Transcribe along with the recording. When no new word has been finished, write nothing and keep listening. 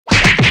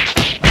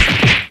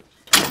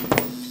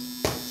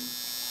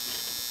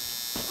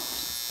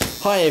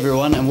Hi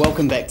everyone and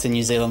welcome back to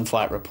New Zealand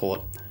Fight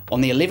Report.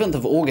 On the 11th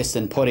of August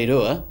in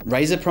Porirua,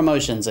 Razor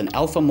Promotions and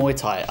Alpha Muay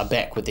Thai are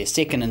back with their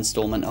second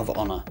instalment of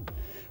Honour.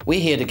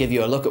 We're here to give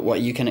you a look at what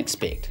you can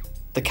expect.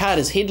 The card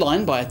is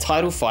headlined by a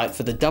title fight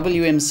for the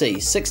WMC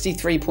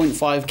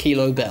 63.5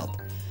 kilo belt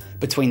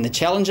between the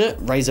challenger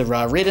Razor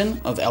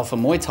Redden of Alpha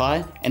Muay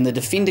Thai and the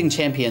defending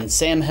champion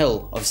Sam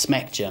Hill of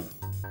SMAC Gym.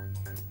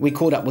 We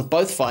caught up with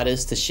both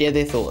fighters to share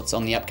their thoughts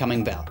on the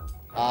upcoming bout.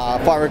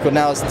 Fight record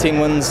now is 10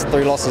 wins,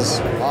 3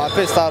 losses. I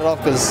first started off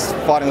because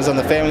fighting was in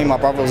the family. My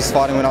brother was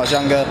fighting when I was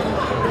younger,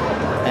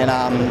 and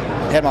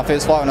had my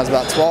first fight when I was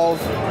about 12,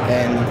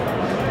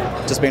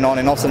 and just been on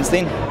and off since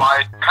then.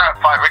 My current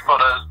fight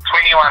record is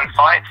 21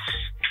 fights,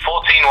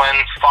 14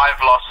 wins,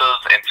 5 losses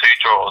and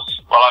 2 draws.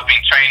 Well, I've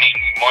been training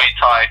Muay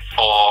Thai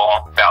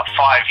for about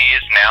 5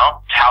 years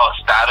now. How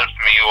it started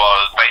for me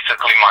was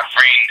basically my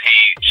friend, he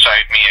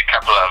showed me a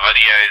couple of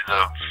videos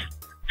of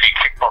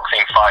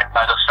kickboxing fight.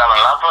 I just fell in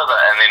love with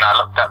it, and then I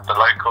looked up the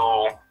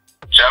local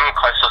gym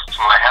closest to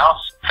my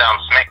house, found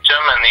SMAC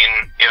Gym, and then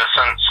ever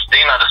since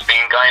then I've just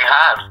been going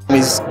hard.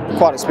 He's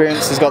quite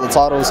experienced, he's got the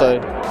title, so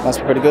must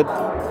be pretty good.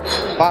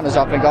 Partners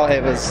I think I'll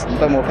have is a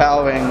bit more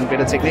power and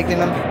better technique than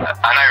him.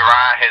 I know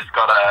Ra has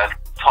got a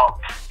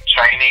top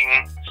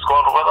training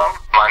squad with him.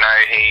 I know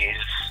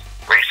he's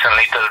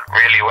recently did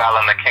really well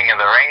in the King of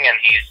the Ring, and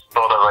he's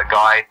sort of a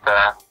guy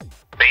to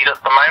beat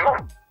at the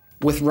moment.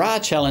 With Ra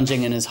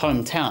challenging in his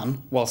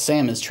hometown, while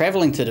Sam is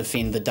travelling to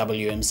defend the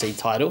WMC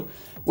title,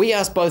 we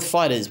asked both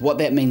fighters what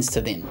that means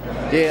to them.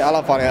 Yeah, I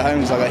love fighting at home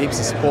because I've got heaps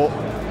of support.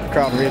 The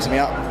crowd revs me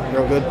up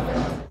real good.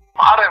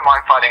 I don't mind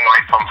fighting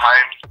away from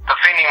home.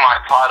 Defending my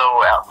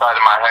title outside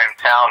of my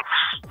hometown,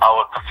 I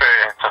would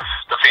prefer to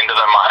defend it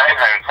in my own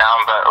hometown,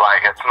 but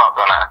it's not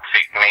going to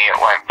affect me, it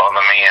won't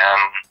bother me.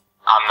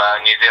 I'm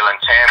the New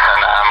Zealand champ, and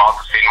I'll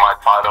defend my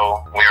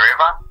title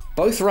wherever.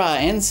 Both Ra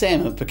and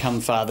Sam have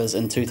become fathers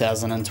in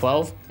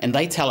 2012, and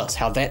they tell us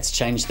how that's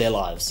changed their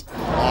lives.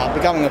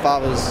 Becoming a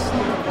father's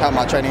helped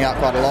my training out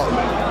quite a lot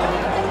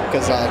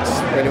because I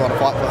just really want to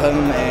fight for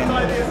him,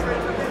 and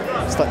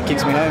it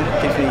keeps me home,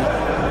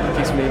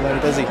 keeps me very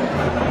busy.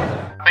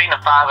 Being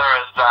a father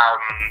has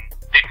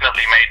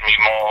definitely made me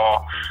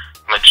more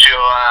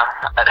mature.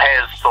 It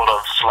has sort of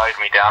slowed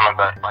me down a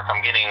bit.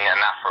 I'm getting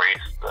enough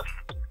rest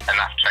and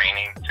enough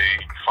training to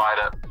fight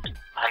at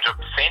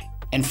 100%.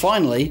 And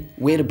finally,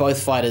 where do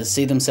both fighters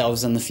see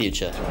themselves in the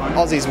future?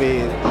 Aussie's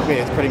where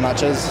it pretty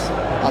much is,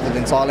 other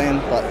than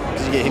Thailand, but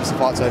because you get heaps of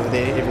fights over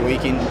there every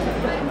weekend.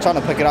 I'm trying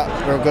to pick it up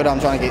real good. I'm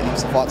trying to get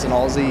heaps of fights in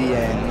Aussie,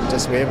 and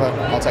just wherever,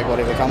 I'll take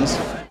whatever comes.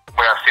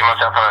 Where I see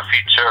myself in the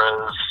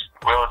future is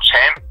world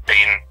champ,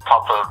 being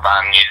top of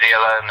New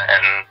Zealand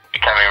and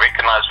becoming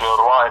recognised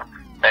worldwide.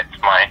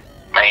 That's my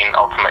main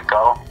ultimate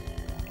goal.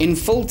 In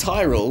full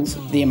Thai rules,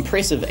 the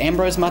impressive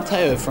Ambrose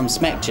Mateo from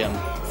SMAC Gym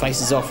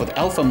faces off with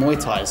Alpha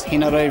Muay Thai's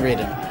Henare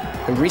Redden,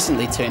 who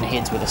recently turned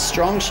heads with a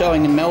strong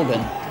showing in Melbourne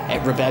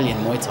at Rebellion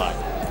Muay Thai.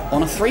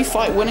 On a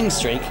 3-fight winning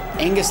streak,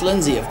 Angus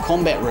Lindsay of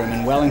Combat Room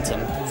in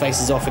Wellington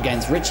faces off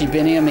against Richie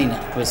Beniamina,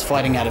 who is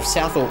fighting out of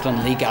South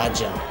Auckland League R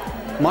Gym.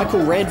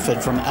 Michael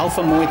Radford from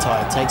Alpha Muay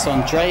Thai takes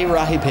on Dre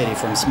Rahiperi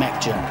from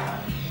SMAC Gym.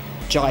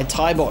 Jai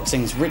Thai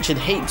Boxing's Richard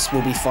Heaps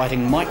will be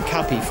fighting Mike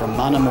Kapi from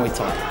Mana Muay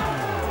Thai.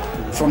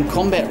 From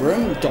Combat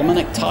Room,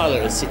 Dominic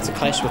Tyler is set to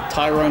clash with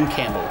Tyrone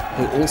Campbell,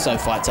 who also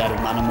fights out of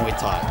Mana Muay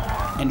Thai.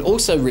 And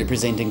also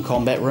representing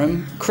Combat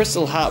Room,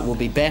 Crystal Hart will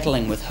be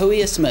battling with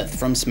Huia Smith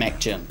from SMAC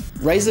Gym.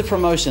 Razor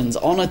Promotions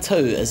Honour 2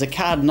 is a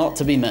card not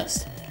to be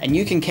missed, and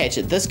you can catch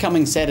it this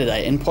coming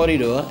Saturday in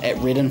Porirua at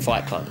Redden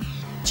Fight Club.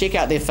 Check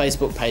out their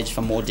Facebook page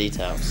for more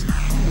details.